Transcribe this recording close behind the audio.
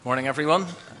Morning, everyone,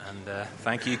 and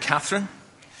thank you, Catherine.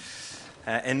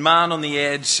 In Man on the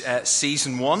Edge,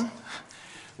 Season 1,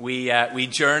 we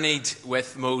journeyed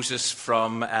with Moses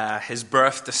from his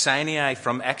birth to Sinai,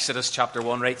 from Exodus chapter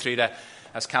 1 right through to,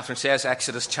 as Catherine says,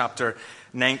 Exodus chapter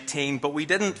 19. But we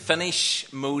didn't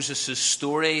finish Moses'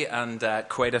 story, and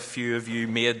quite a few of you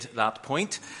made that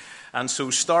point. And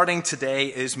so starting today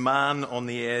is Man on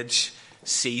the Edge,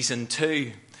 Season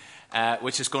 2.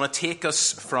 Which is going to take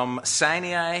us from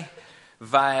Sinai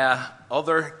via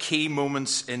other key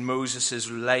moments in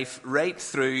Moses' life right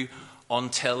through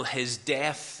until his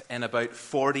death in about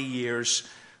 40 years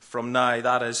from now.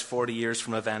 That is 40 years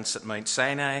from events at Mount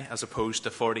Sinai as opposed to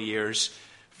 40 years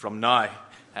from now.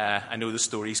 I know the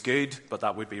story's good, but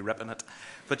that would be ripping it.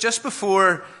 But just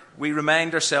before we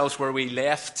remind ourselves where we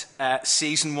left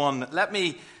Season 1, let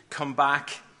me come back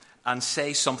and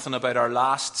say something about our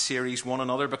last series, One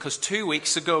Another, because 2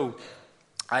 weeks ago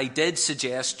I did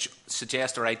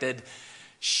I did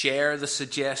share the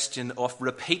suggestion of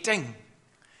repeating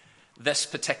this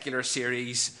particular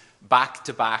series back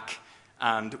to back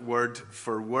and word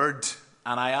for word.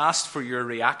 And I asked for your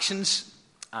reactions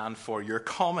and for your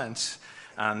comments.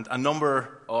 And a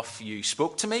number of you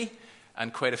spoke to me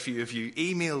and quite a few of you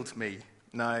emailed me.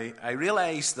 Now, I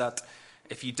realise that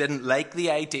if you didn't like the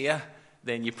idea,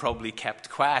 then you probably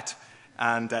kept quiet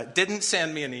and didn't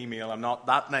send me an email. I'm not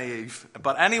that naive.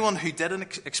 But anyone who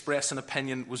didn't express an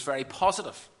opinion was very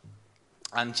positive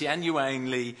and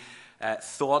genuinely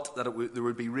thought that there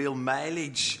would be real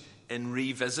mileage in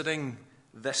revisiting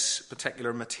this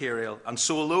particular material. And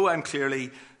so although I'm clearly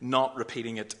not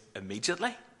repeating it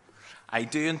immediately, I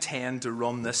do intend to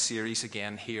run this series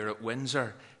again here at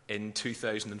Windsor in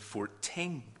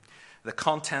 2014. The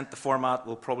content, the format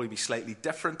will probably be slightly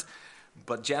different,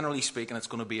 but generally speaking, it's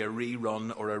going to be a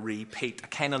rerun or a repeat, a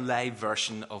kind of live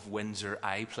version of Windsor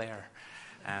iPlayer.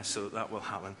 So that will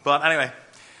happen. But anyway,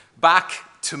 back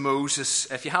to Moses.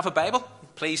 If you have a Bible,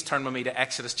 please turn with me to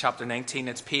Exodus chapter 19.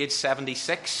 It's page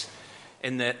 76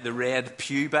 in the red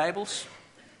pew Bibles.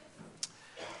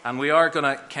 And we are going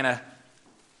to kind of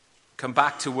come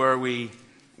back to where we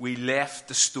left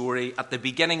the story at the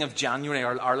beginning of January.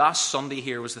 Our last Sunday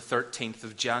here was the 13th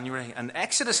of January. And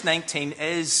Exodus 19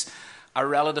 is a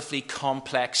relatively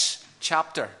complex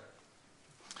chapter.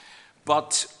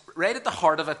 But right at the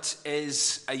heart of it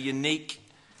is a unique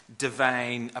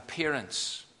divine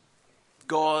appearance.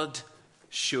 God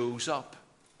shows up.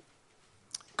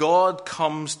 God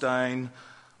comes down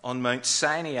on Mount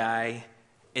Sinai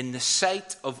in the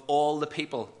sight of all the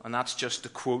people. And that's just to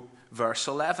quote verse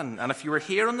 11. And if you were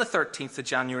here on the 13th of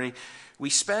January, we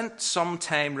spent some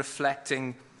time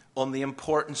reflecting on the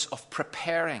importance of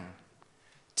preparing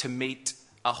to meet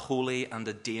a holy and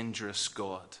a dangerous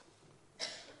God.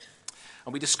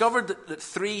 And we discovered that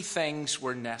three things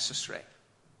were necessary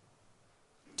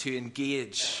to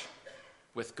engage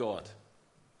with God.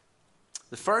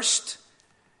 The first,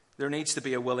 there needs to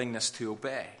be a willingness to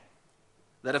obey.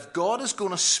 That if God is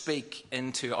going to speak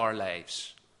into our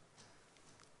lives,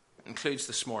 includes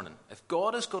this morning, if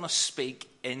God is going to speak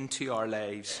into our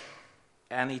lives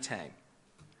anytime,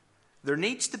 there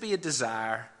needs to be a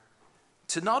desire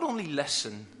to not only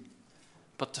listen,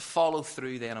 but to follow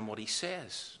through then on what he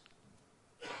says.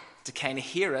 To kind of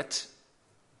hear it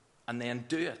and then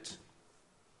do it.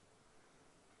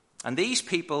 And these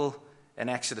people in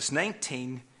Exodus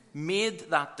 19 made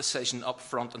that decision up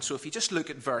front. And so if you just look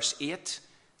at verse 8,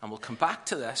 and we'll come back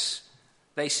to this,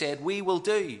 they said, we will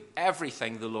do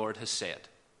everything the Lord has said.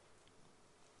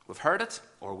 We've heard it,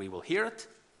 or we will hear it,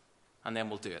 and then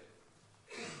we'll do it.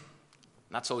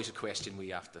 And that's always a question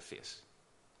we have to face.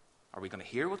 Are we going to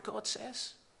hear what God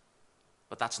says?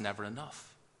 But that's never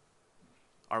enough.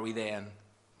 Are we then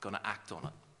going to act on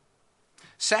it?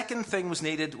 Second thing was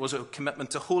needed was a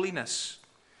commitment to holiness.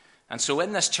 And so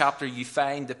in this chapter you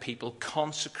find the people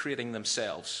consecrating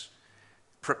themselves,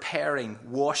 preparing,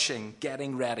 washing,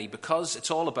 getting ready, because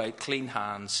it's all about clean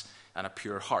hands and a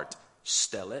pure heart.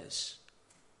 Still is.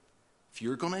 If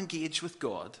you're going to engage with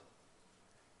God,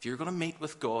 if you're going to meet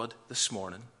with God this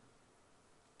morning,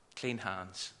 clean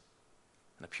hands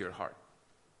and a pure heart.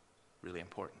 Really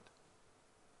important.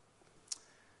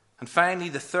 And finally,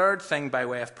 the third thing by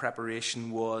way of preparation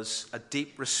was a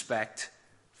deep respect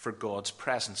for God's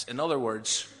presence. In other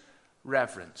words,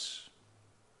 reverence.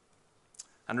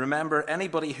 And remember,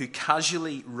 anybody who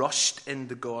casually rushed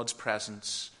into God's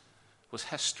presence was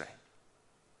history.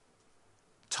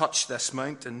 Touch this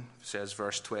mountain, says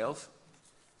verse 12,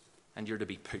 and you're to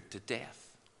be put to death.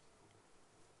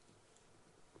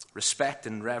 Respect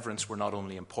and reverence were not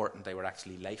only important, they were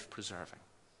actually life-preserving.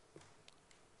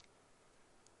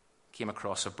 came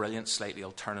across a brilliant, slightly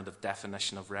alternative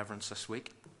definition of reverence this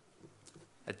week.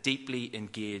 A deeply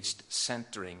engaged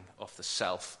centering of the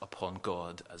self upon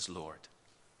God as Lord.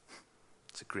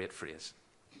 It's a great phrase.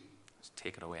 Let's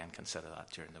take it away and consider that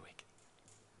during the week.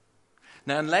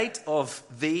 Now, in light of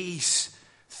these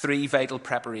three vital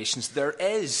preparations, there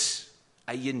is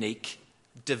a unique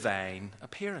divine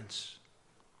appearance.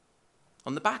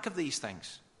 On the back of these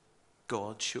things,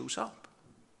 God shows up.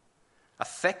 A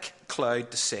thick cloud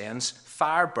descends,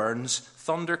 fire burns,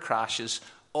 thunder crashes,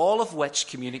 all of which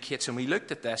communicates, and we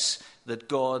looked at this, that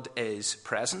God is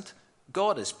present,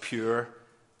 God is pure,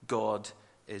 God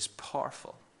is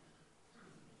powerful.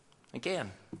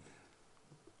 Again,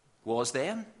 was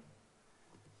then,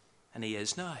 and he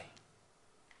is now.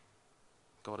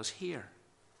 God is here.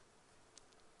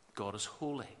 God is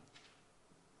holy.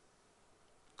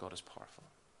 God is powerful.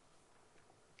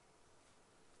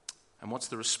 And what's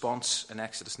the response in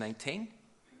Exodus 19?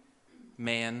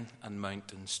 Men and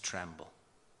mountains tremble.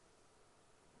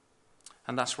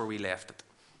 And that's where we left it.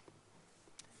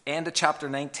 End of chapter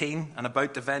 19, and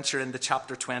about to venture into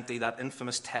chapter 20, that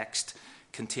infamous text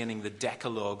containing the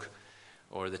Decalogue,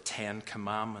 or the 10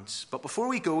 Commandments. But before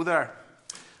we go there,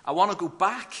 I want to go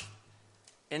back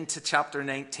into chapter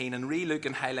 19 and re-look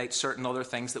and highlight certain other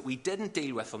things that we didn't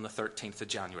deal with on the 13th of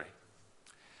January,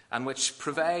 and which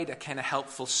provide a kind of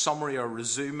helpful summary or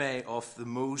resume of the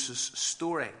Moses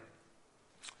story.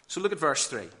 So look at verse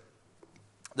 3.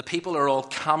 The people are all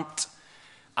camped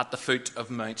at the foot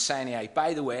of Mount Sinai.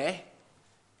 By the way,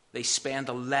 they spend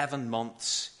 11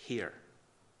 months here.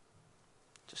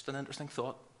 Just an interesting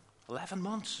thought. 11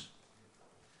 months.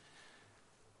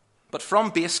 But from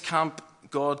base camp,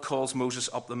 God calls Moses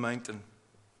up the mountain,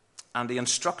 and he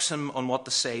instructs him on what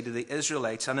to say to the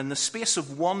Israelites. And in the space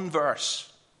of one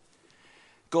verse,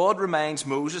 God reminds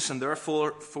Moses, and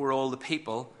therefore for all the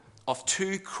people, of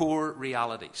two core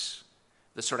realities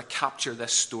that sort of capture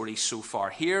this story so far.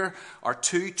 Here are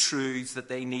two truths that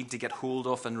they need to get hold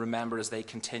of and remember as they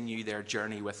continue their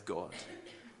journey with God.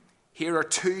 Here are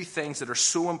two things that are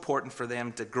so important for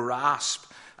them to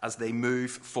grasp as they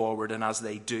move forward and as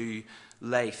they do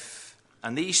life.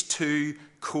 And these two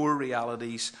core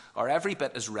realities are every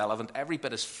bit as relevant, every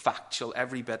bit as factual,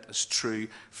 every bit as true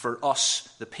for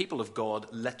us, the people of God,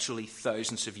 literally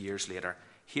thousands of years later.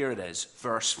 Here it is,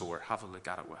 verse 4. Have a look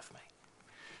at it with me.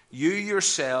 You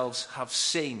yourselves have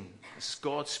seen, this is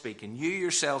God speaking, you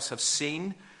yourselves have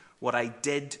seen what I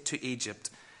did to Egypt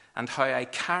and how I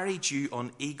carried you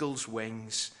on eagle's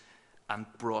wings and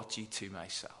brought you to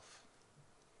myself.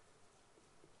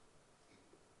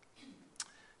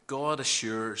 God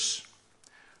assures,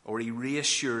 or he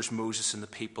reassures Moses and the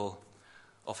people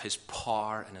of his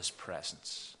power and his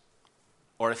presence.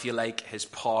 Or if you like, his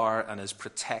power and his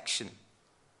protection.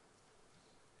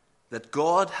 That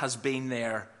God has been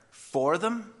there for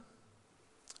them.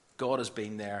 God has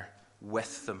been there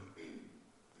with them.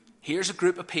 Here's a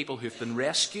group of people who've been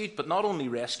rescued, but not only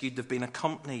rescued, they've been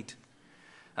accompanied.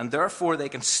 And therefore they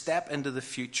can step into the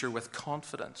future with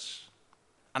confidence.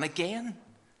 And again,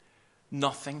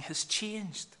 nothing has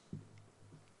changed.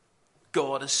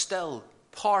 God is still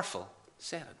powerful,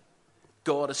 said it.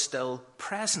 God is still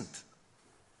present.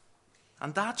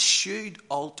 And that should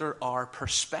alter our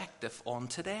perspective on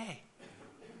today.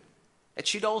 It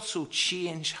should also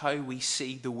change how we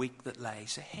see the week that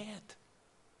lies ahead.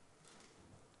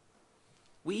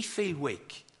 We feel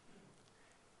weak.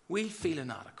 We feel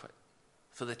inadequate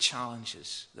for the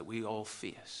challenges that we all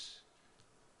face.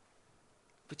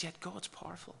 But yet God's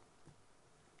powerful.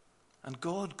 And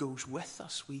God goes with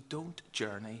us. We don't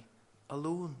journey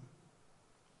alone.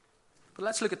 But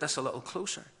let's look at this a little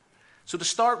closer. So to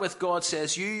start with, God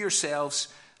says, you yourselves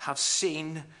have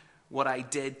seen what I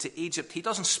did to Egypt. He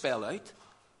doesn't spell out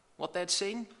what they'd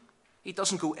seen. He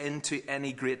doesn't go into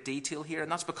any great detail here,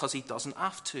 and that's because he doesn't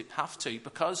have to,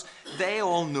 because they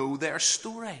all know their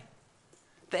story.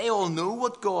 They all know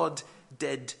what God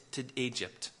did to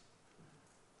Egypt.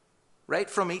 Right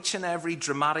from each and every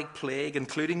dramatic plague,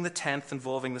 including the 10th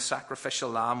involving the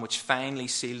sacrificial lamb, which finally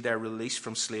sealed their release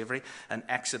from slavery and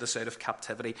exodus out of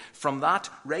captivity. From that,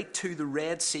 right to the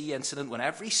Red Sea incident, when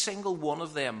every single one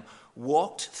of them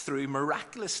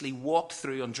miraculously walked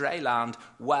through on dry land,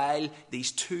 while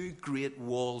these two great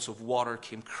walls of water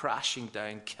came crashing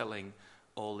down, killing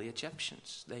all the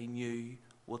Egyptians. They knew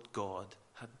what God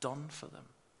had done for them.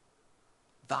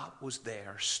 That was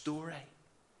their story.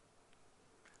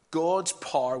 God's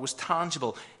power was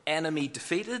tangible. Enemy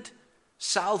defeated,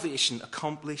 salvation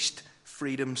accomplished,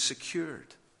 freedom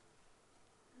secured.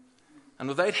 And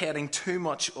without heading too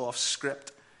much off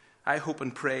script, I hope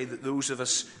and pray that those of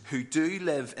us who do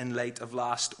live in light of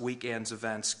last weekend's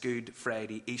events, Good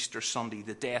Friday, Easter Sunday,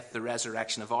 the death, the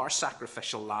resurrection of our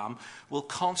sacrificial lamb, will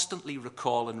constantly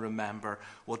recall and remember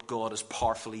what God has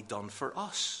powerfully done for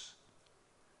us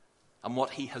and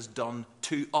what he has done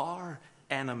to our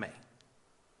enemy.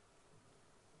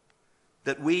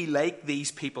 That we, like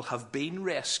these people, have been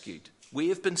rescued. We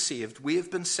have been saved. We have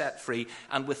been set free.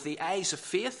 And with the eyes of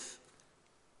faith,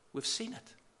 we've seen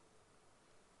it.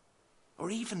 Or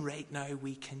even right now,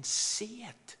 we can see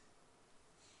it.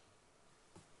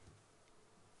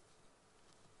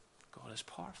 God is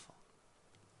powerful.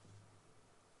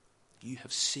 You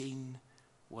have seen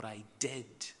what I did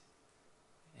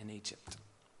in Egypt.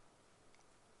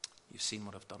 You've seen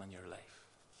what I've done in your life.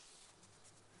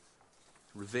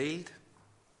 Revealed,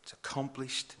 it's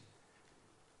accomplished.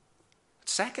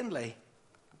 Secondly,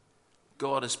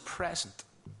 God is present.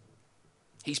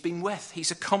 He's been with, he's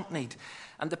accompanied.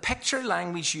 And the picture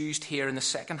language used here in the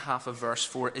second half of verse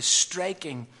 4 is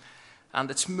striking and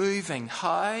it's moving.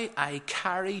 How I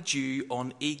carried you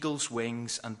on eagle's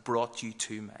wings and brought you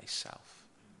to myself.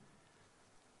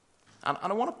 And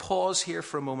I want to pause here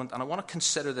for a moment and I want to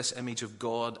consider this image of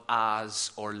God as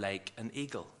or like an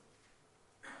eagle.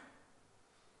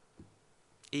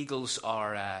 Eagles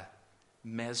are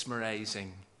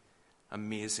mesmerizing,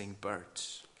 amazing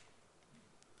birds.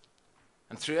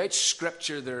 And throughout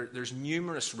Scripture, there's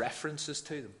numerous references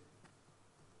to them.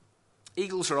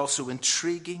 Eagles are also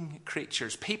intriguing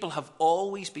creatures. People have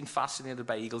always been fascinated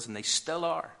by eagles, and they still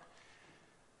are.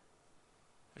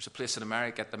 There's a place in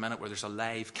America at the minute where there's a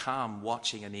live cam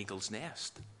watching an eagle's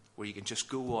nest, where you can just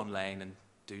go online and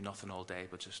do nothing all day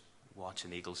but just watch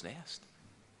an eagle's nest.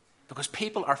 Because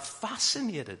people are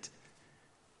fascinated,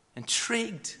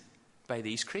 intrigued by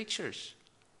these creatures.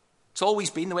 It's always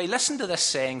been the way. Listen to this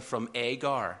saying from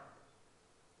Agar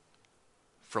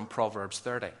from Proverbs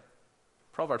 30.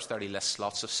 Proverbs 30 lists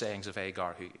lots of sayings of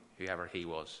Agar, whoever he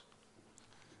was.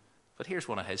 But here's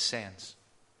one of his sayings.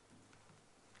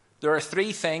 There are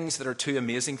 3 things that are too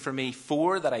amazing for me,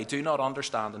 4 that I do not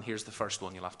understand, and here's the first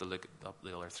one. You'll have to look up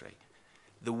the other 3.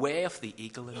 The way of the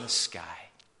eagle in the sky.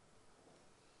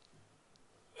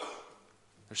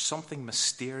 There's something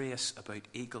mysterious about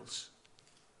eagles.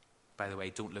 By the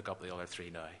way, don't look up the other 3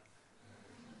 now.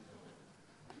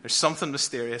 There's something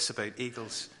mysterious about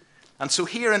eagles. And so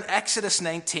here in Exodus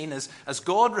 19, as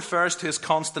God refers to his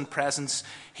constant presence,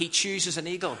 he chooses an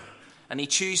eagle. And he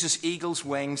chooses eagle's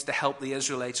wings to help the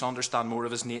Israelites understand more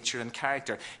of his nature and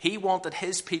character. He wanted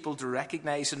his people to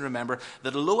recognize and remember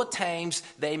that although at times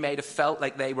they might have felt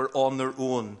like they were on their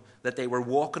own, that they were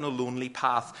walking a lonely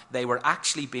path, they were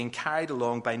actually being carried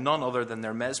along by none other than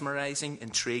their mesmerizing,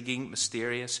 intriguing,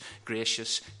 mysterious,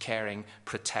 gracious, caring,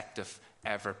 protective,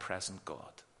 ever-present God.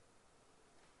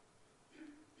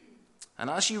 And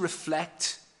as you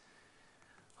reflect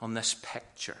on this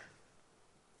picture,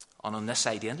 on this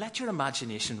idea, and let your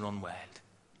imagination run wild.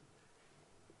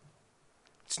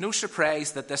 It's no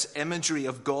surprise that this imagery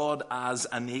of God as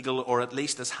an eagle, or at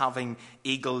least as having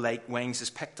eagle-like wings, is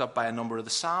picked up by a number of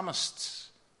the psalmists.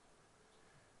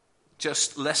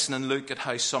 Just listen and look at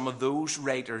how some of those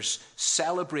writers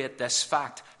celebrate this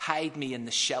fact. Hide me in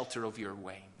the shelter of your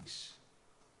wings.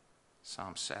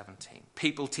 Psalm 17.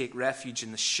 People take refuge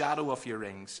in the shadow of your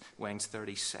wings,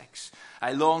 36.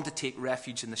 I long to take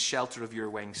refuge in the shelter of your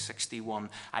wings, 61.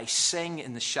 I sing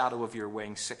in the shadow of your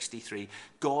wings, 63.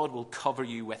 God will cover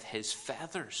you with his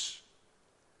feathers,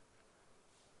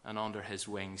 and under his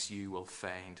wings you will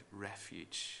find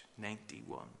refuge,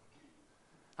 91.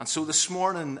 And so this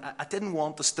morning, I didn't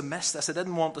want us to miss this. I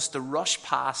didn't want us to rush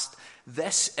past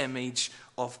this image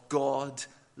of God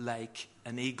like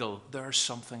an eagle. There's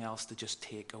something else to just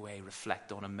take away,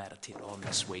 reflect on, and meditate on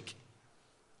this week.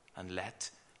 And let,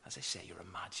 as I say, your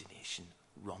imagination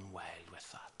run wild with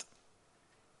that.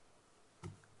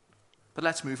 But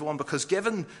let's move on, because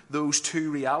given those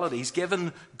 2 realities,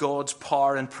 given God's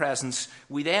power and presence,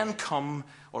 we then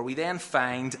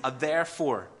find a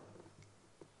therefore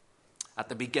at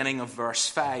the beginning of verse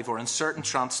 5, or in certain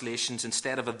translations,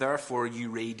 instead of a therefore, you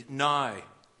read now.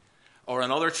 Or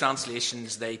in other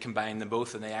translations, they combine them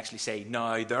both and they actually say,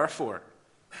 now, therefore.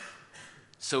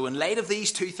 So in light of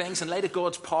these 2 things, in light of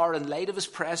God's power, in light of his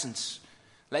presence,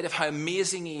 in light of how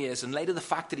amazing he is, in light of the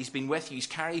fact that he's been with you, he's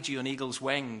carried you on eagle's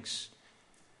wings,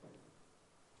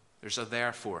 there's a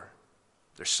therefore.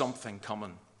 There's something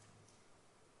coming.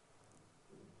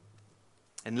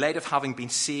 In light of having been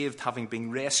saved, having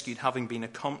been rescued, having been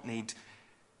accompanied,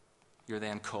 you're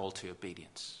then called to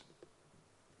obedience.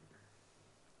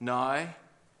 Now,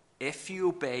 if you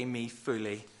obey me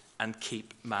fully and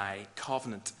keep my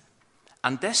covenant.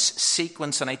 And this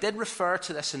sequence, and I did refer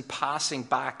to this in passing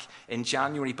back in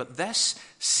January, but this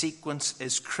sequence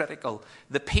is critical.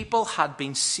 The people had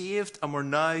been saved and were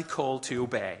now called to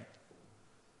obey.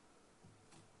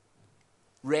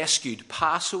 Rescued,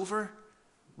 Passover,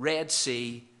 Red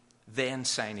Sea, then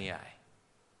Sinai.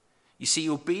 You see,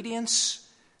 obedience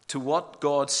to what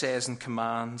God says and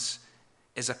commands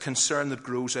is a concern that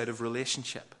grows out of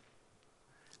relationship.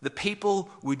 The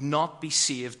people would not be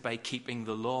saved by keeping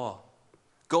the law.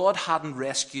 God hadn't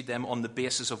rescued them on the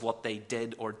basis of what they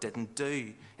did or didn't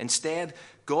do. Instead,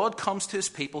 God comes to his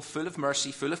people full of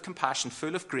mercy, full of compassion,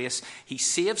 full of grace. He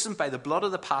saves them by the blood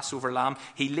of the Passover lamb.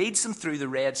 He leads them through the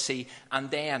Red Sea,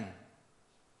 and then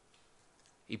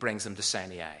he brings them to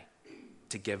Sinai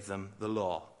to give them the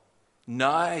law.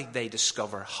 Now they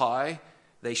discover how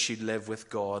they should live with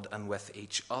God and with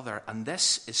each other. And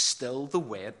this is still the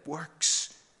way it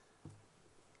works.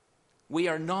 We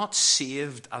are not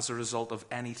saved as a result of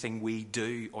anything we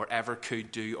do or ever could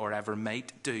do or ever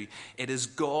might do. It is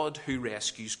God who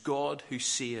rescues, God who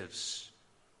saves.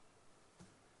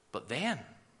 But then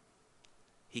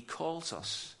he calls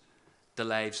us to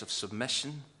lives of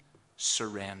submission,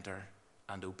 surrender,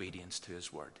 and obedience to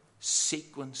his word.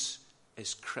 Sequence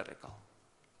is critical.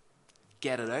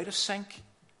 Get it out of sync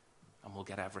and we'll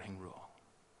get everything wrong.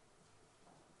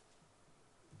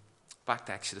 Back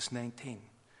to Exodus 19.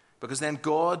 Because then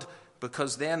God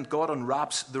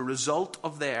unwraps the result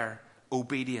of their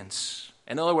obedience.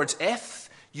 In other words, if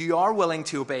you are willing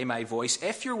to obey my voice,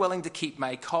 if you're willing to keep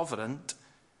my covenant,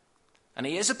 and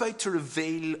he is about to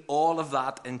reveal all of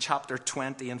that in chapter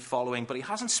 20 and following, but he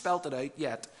hasn't spelt it out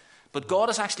yet. But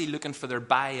God is actually looking for their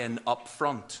buy-in up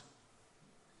front.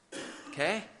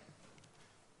 Okay?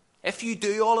 If you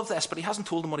do all of this, but he hasn't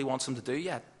told them what he wants them to do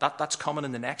yet. That's coming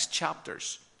in the next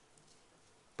chapters.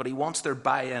 But he wants their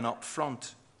buy-in up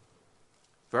front.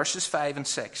 Verses 5 and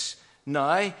 6.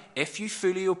 Now, if you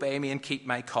fully obey me and keep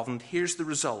my covenant, here's the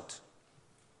result.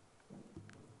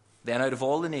 Then out of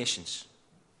all the nations,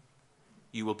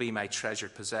 you will be my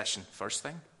treasured possession. First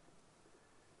thing.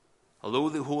 Although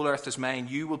the whole earth is mine,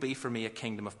 you will be for me a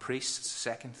kingdom of priests.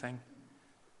 Second thing.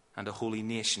 And a holy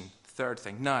nation. Third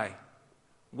thing. Now,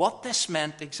 what this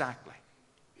meant exactly,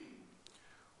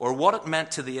 or what it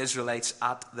meant to the Israelites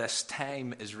at this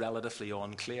time, is relatively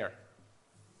unclear.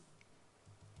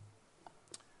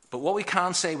 But what we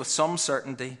can say with some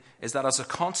certainty is that as a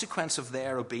consequence of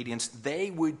their obedience, they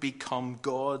would become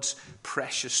God's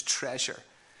precious treasure,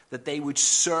 that they would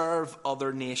serve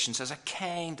other nations as a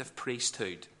kind of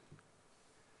priesthood,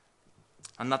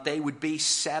 and that they would be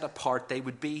set apart, they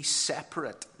would be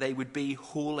separate, they would be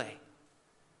holy.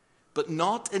 But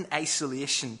not in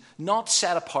isolation, not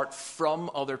set apart from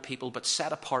other people, but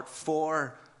set apart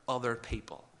for other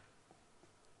people.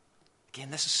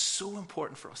 Again, this is so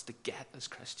important for us to get as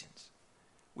Christians.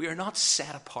 We are not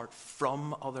set apart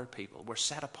from other people. We're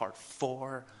set apart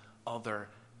for other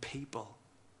people.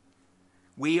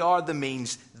 We are the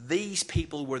means. These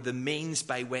people were the means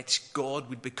by which God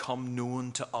would become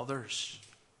known to others.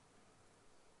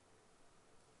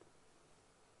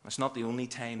 It's not the only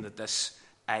time that this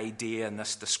idea and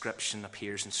this description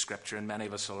appears in Scripture, and many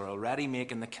of us are already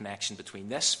making the connection between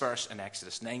this verse in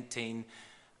Exodus 19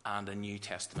 and a New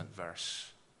Testament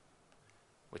verse,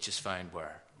 which is found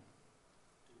where?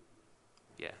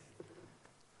 Yeah,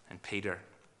 in Peter,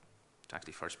 it's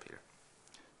actually 1 Peter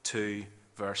 2,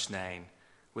 verse 9,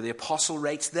 where the apostle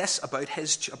writes this about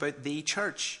the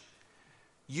church.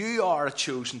 You are a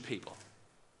chosen people.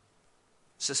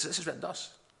 This is written to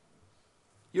us.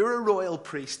 You're a royal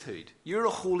priesthood. You're a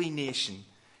holy nation.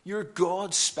 You're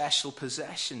God's special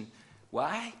possession.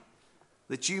 Why?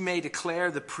 That you may declare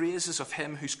the praises of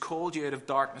him who's called you out of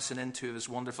darkness and into his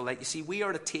wonderful light. You see, we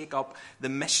are to take up the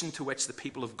mission to which the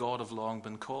people of God have long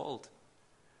been called.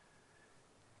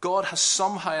 God has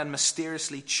somehow and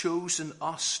mysteriously chosen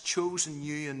us, chosen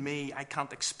you and me. I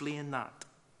can't explain that.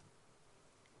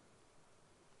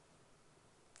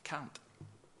 Can't.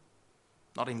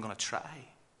 Not even going to try.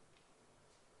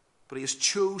 But he has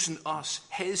chosen us,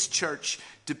 his church,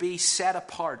 to be set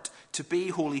apart, to be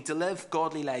holy, to live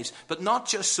godly lives. But not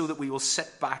just so that we will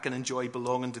sit back and enjoy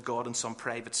belonging to God in some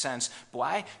private sense.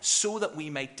 Why? So that we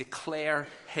might declare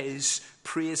his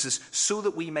praises, so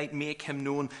that we might make him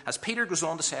known. As Peter goes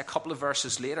on to say a couple of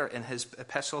verses later in his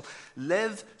epistle,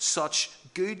 live such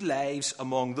good lives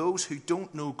among those who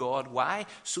don't know God. Why?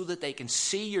 So that they can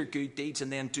see your good deeds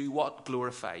and then do what?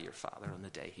 Glorify your Father on the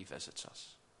day he visits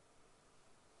us.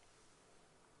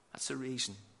 That's the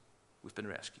reason we've been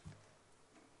rescued.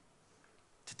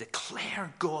 To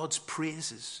declare God's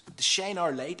praises, to shine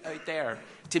our light out there,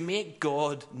 to make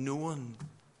God known.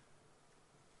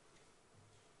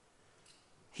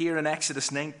 Here in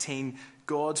Exodus 19,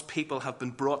 God's people have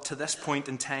been brought to this point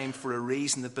in time for a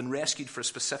reason. They've been rescued for a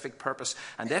specific purpose.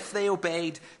 And if they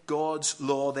obeyed God's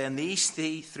law, then these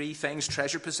three things,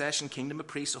 treasure, possession, kingdom of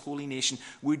priests, a holy nation,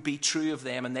 would be true of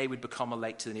them, and they would become a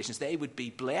light to the nations. They would be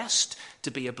blessed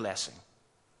to be a blessing.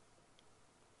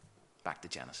 Back to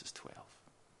Genesis 12. I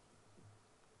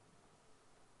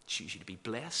choose you to be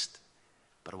blessed,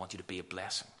 but I want you to be a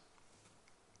blessing.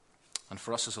 And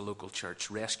for us as a local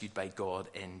church, rescued by God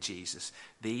in Jesus,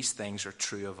 these things are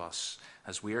true of us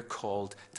as we are called